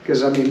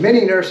 because I mean,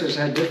 many nurses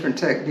had different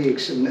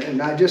techniques,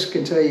 and I just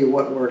can tell you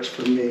what works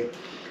for me.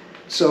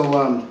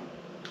 So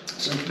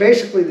so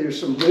basically, there's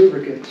some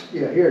lubricant.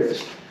 Yeah, here it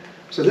is.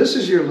 So this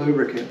is your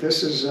lubricant.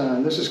 This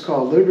is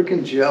called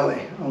lubricant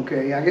jelly.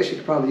 Okay, I guess you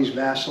could probably use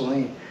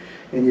Vaseline,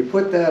 and you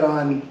put that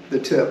on the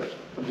tip.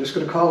 I'm just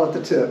going to call it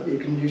the tip. You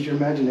can use your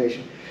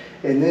imagination.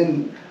 And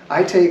then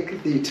I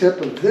take the tip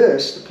of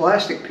this, the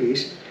plastic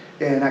piece,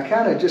 and I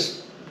kind of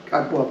just,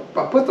 I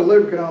put the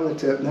lubricant on the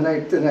tip, and then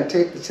I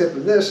take the tip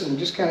of this and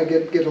just kind of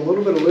get a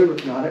little bit of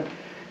lubricant on it,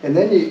 and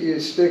then you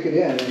stick it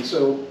in. And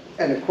so,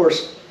 and of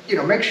course, you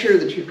know, make sure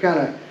that you kind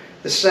of,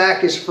 the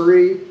sack is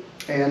free,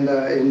 and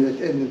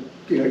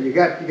you know, you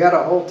got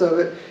a hold of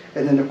it,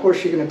 and then of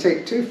course you're going to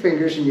take 2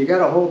 fingers and you got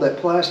to hold that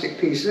plastic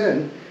piece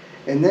in,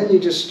 and then you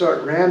just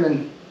start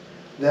ramming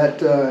that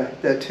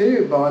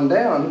tube on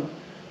down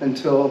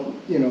until,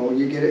 you know,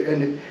 you get it.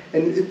 And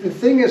the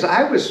thing is,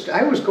 I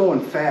was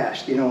going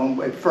fast, you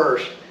know, at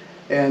first,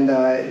 and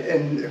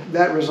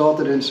that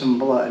resulted in some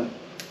blood,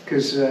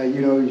 because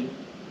you know,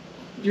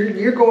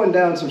 you're going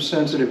down some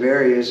sensitive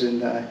areas,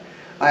 and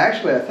I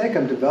think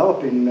I'm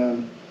developing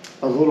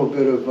a little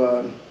bit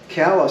of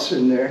callus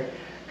in there,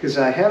 because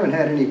I haven't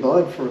had any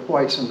blood for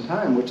quite some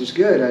time, which is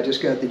good. I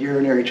just got the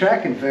urinary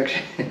tract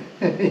infection.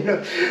 You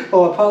know,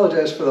 oh, I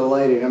apologize for the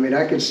lighting. I mean,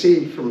 I can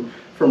see from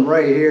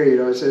right here, you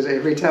know, it says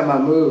every time I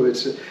move,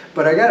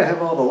 but I got to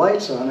have all the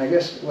lights on, I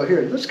guess. Well,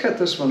 here, let's cut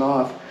this one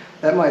off.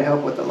 That might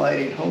help with the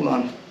lighting. Hold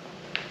on.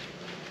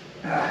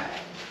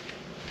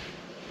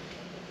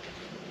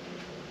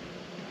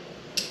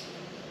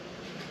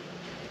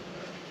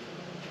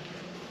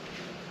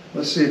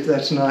 Let's see if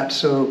that's not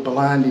so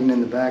blinding in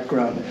the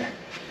background there.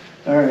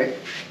 All right,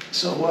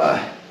 so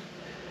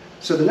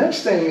the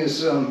next thing is,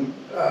 so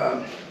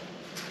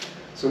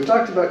we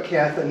talked about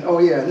cathing. Oh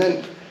yeah, and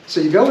then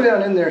so you go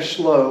down in there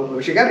slow,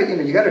 but you got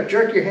to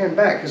jerk your hand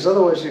back, because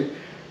otherwise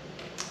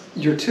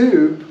your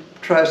tube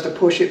tries to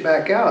push it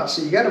back out.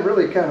 So you got to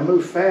really kind of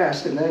move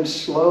fast and then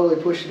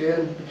slowly push it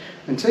in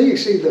until you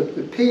see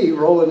the pee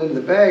rolling into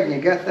the bag, and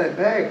you got that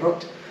bag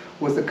hooked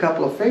with a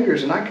couple of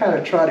fingers. And I kind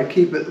of try to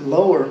keep it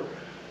lower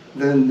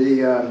than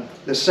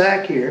the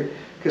sack here,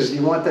 because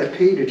you want that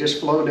pee to just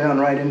flow down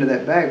right into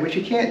that bag, which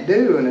you can't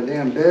do in a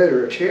damn bed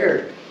or a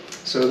chair.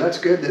 So that's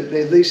good that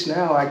at least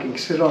now I can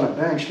sit on a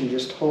bench and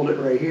just hold it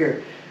right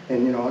here.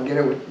 And you know, I'll get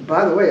it with,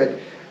 by the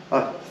way,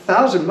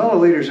 1,000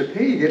 milliliters of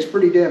pee gets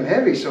pretty damn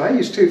heavy, so I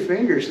use 2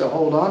 fingers to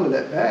hold on to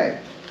that bag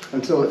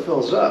until it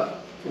fills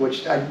up,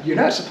 which you're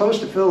not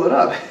supposed to fill it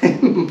up,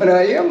 but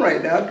I am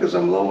right now because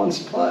I'm low on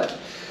supply.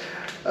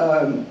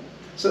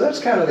 So that's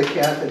kind of the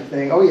catheter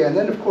thing. Oh yeah, and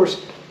then of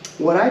course,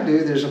 what I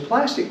do, there's a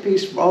plastic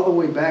piece all the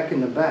way back in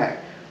the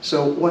back.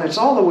 So when it's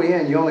all the way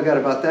in, you only got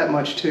about that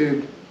much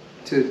tube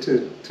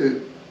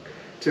to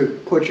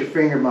put your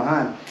finger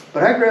behind.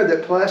 But I grab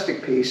that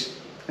plastic piece,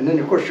 and then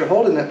of course you're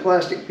holding that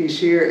plastic piece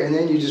here, and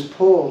then you just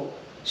pull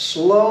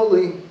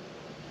slowly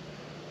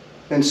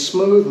and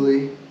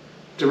smoothly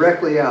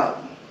directly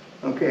out.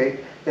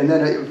 Okay, and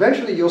then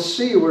eventually you'll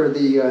see where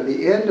the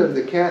end of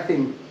the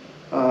cathing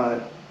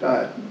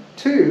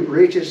tube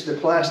reaches the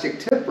plastic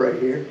tip right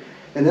here.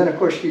 And then of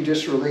course you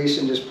just release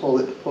and just pull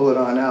it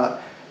on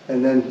out.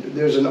 And then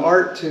there's an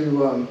art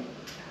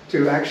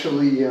to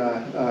actually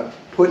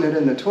putting it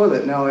in the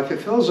toilet. Now if it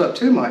fills up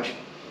too much,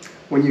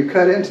 when you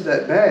cut into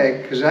that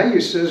bag, because I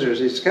use scissors,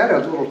 it's got a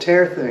little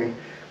tear thing,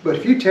 but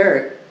if you tear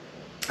it,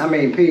 I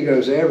mean, pee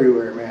goes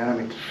everywhere, man. I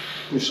mean,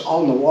 it's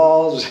on the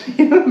walls,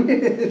 you know what I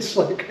mean? It's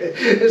like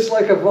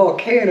a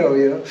volcano,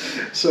 you know.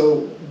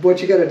 So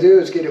what you got to do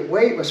is get it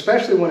weight,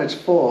 especially when it's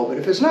full. But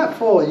if it's not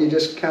full, you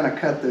just kind of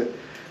cut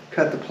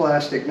the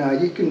plastic. Now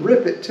you can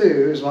rip it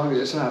too, as long as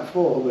it's not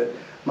full, but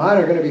mine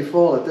are going to be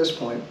full at this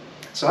point.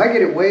 So I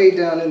get it way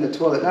down in the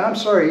toilet. Now I'm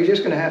sorry, you're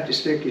just going to have to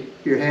stick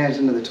your hands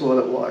into the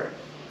toilet water.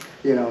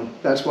 You know,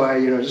 that's why,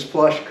 you know, just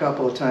flush a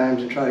couple of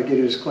times and try to get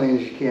it as clean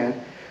as you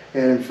can.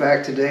 And in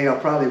fact, today I'll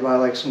probably buy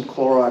like some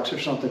Clorox or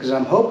something, because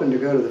I'm hoping to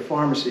go to the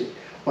pharmacy.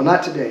 Well,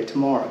 not today,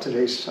 tomorrow.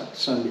 Today's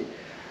Sunday.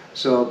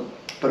 So,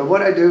 but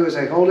what I do is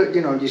I hold it,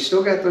 you know, you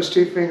still got those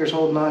 2 fingers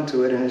holding on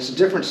to it, and it's a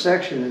different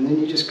section, and then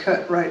you just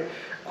cut right.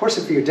 Of course,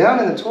 if you're down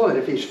in the toilet,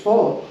 if it's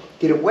full,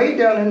 get it way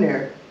down in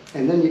there,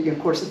 and then you can, of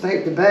course,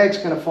 the bag's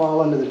going to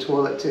fall into the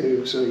toilet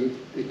too, so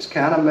it's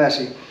kind of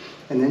messy.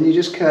 And then you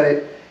just cut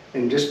it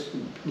and just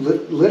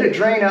let it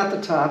drain out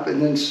the top, and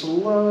then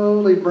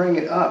slowly bring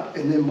it up.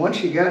 And then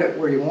once you got it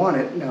where you want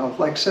it, now,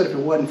 like I said, if it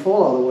wasn't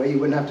full all the way, you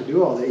wouldn't have to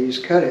do all that. You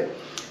just cut it.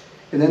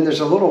 And then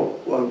there's a little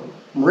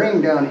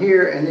ring down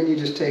here, and then you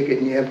just take it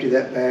and you empty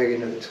that bag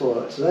into the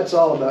toilet. So that's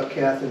all about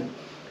cathing,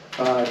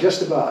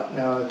 just about.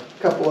 Now, a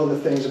couple other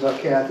things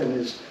about cathing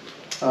is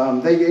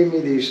they gave me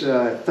these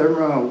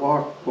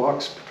Thermo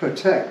Wax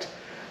Protect.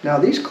 Now,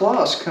 these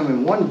cloths come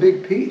in one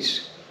big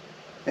piece,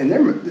 and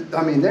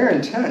they're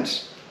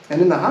intense.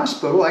 And in the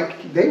hospital,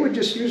 they would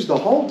just use the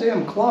whole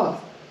damn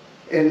cloth,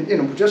 and you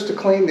know, just to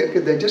clean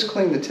they just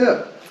clean the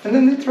tip, and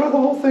then they throw the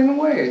whole thing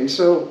away. And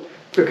so,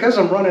 because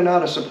I'm running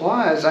out of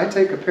supplies, I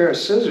take a pair of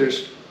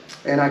scissors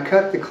and I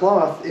cut the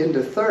cloth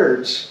into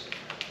thirds,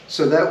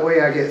 so that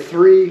way I get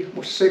 3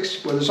 or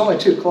 6. Well, there's only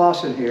 2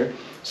 cloths in here,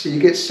 so you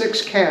get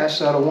 6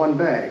 casts out of one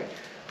bag.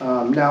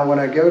 Now, when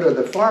I go to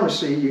the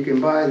pharmacy, you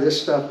can buy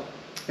this stuff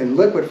in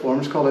liquid form.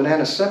 It's called an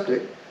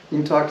antiseptic. You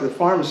can talk to the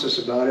pharmacist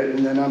about it,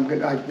 and then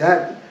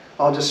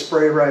I'll just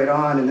spray right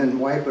on and then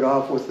wipe it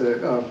off with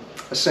a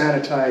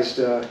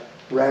sanitized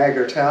rag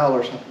or towel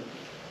or something.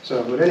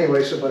 So, but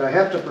anyway, but I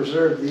have to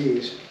preserve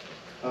these,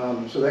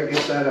 so that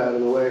gets that out of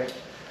the way.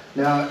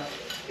 Now,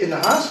 in the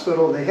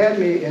hospital, they had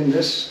me in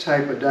this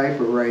type of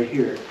diaper right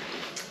here.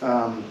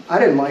 I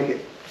didn't like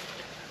it.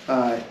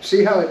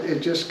 See how it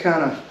just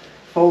kind of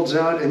folds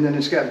out, and then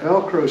it's got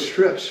Velcro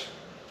strips.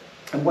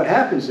 And what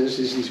happens is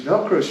these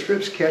Velcro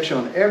strips catch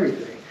on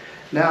everything.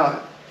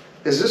 Now,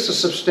 is this a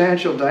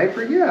substantial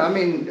diaper? Yeah, I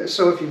mean,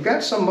 so if you've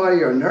got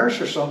somebody or a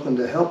nurse or something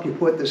to help you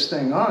put this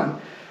thing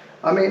on,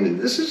 I mean,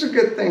 this is a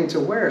good thing to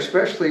wear,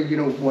 especially, you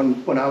know,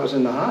 when I was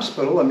in the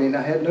hospital. I mean,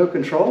 I had no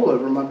control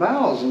over my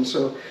bowels, and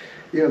so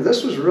you know,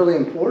 this was really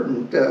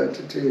important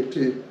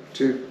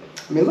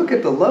I mean, look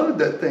at the load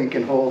that thing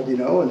can hold, you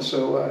know, and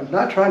so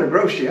not trying to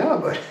gross you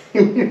out, but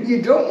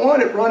you don't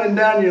want it running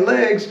down your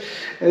legs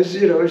as,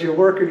 you know, as you're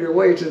working your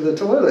way to the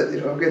toilet,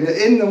 you know,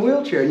 in the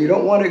wheelchair, and you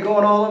don't want it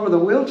going all over the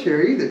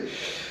wheelchair either.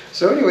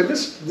 So anyway,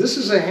 this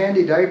is a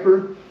handy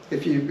diaper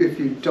if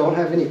you don't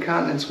have any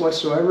continence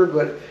whatsoever,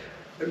 but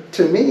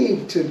to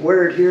me, to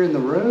wear it here in the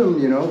room,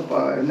 you know,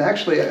 and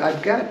actually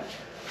I've got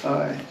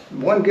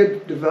one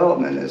good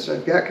development is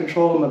I've got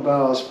control of my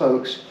bowels,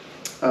 folks.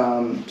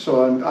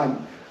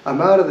 So I'm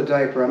out of the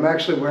diaper. I'm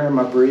actually wearing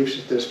my briefs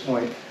at this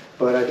point,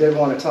 but I did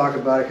want to talk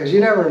about it because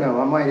you never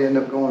know. I might end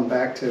up going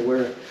back to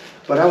where,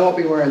 but I won't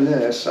be wearing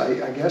this.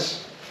 I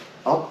guess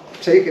I'll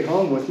take it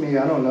home with me.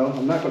 I don't know.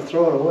 I'm not going to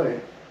throw it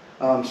away.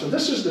 So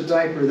this is the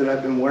diaper that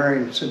I've been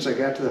wearing since I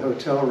got to the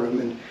hotel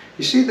room. And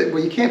you see that,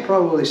 well, you can't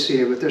probably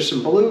see it, but there's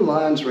some blue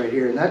lines right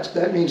here, and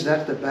that means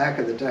that's the back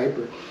of the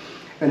diaper.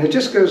 And it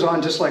just goes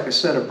on just like a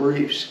set of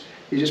briefs.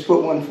 You just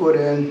put one foot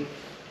in,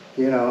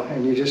 you know,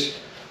 and you just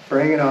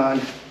bring it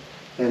on.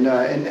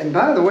 And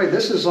by the way,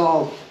 this is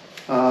all,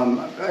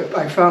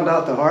 I found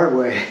out the hard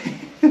way,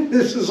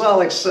 this is all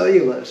like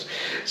cellulose,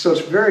 so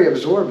it's very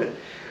absorbent.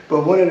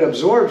 But when it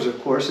absorbs, of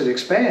course, it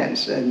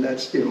expands, and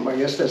that's, you know, I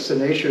guess that's the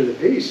nature of the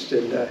beast.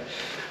 And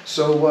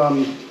so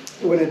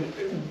when it,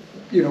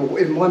 you know,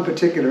 in one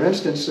particular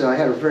instance, I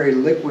had a very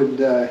liquid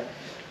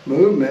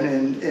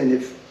movement, and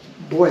if,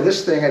 boy,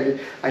 this thing,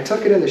 I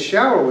took it in the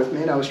shower with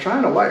me, and I was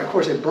trying to wipe. Of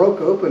course, it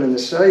broke open, and the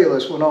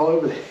cellulose went all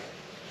over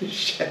the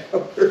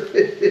shower.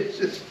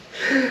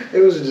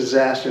 It was a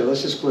disaster,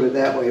 let's just put it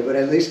that way. But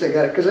at least I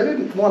got it, because I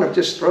didn't want to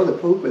just throw the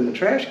poop in the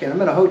trash can.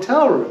 I'm in a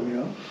hotel room, you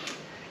know.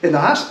 In the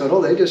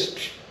hospital, they just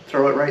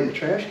throw it right in the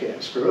trash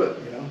can. Screw it,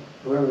 you know.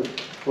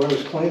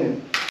 Whoever's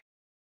cleaning.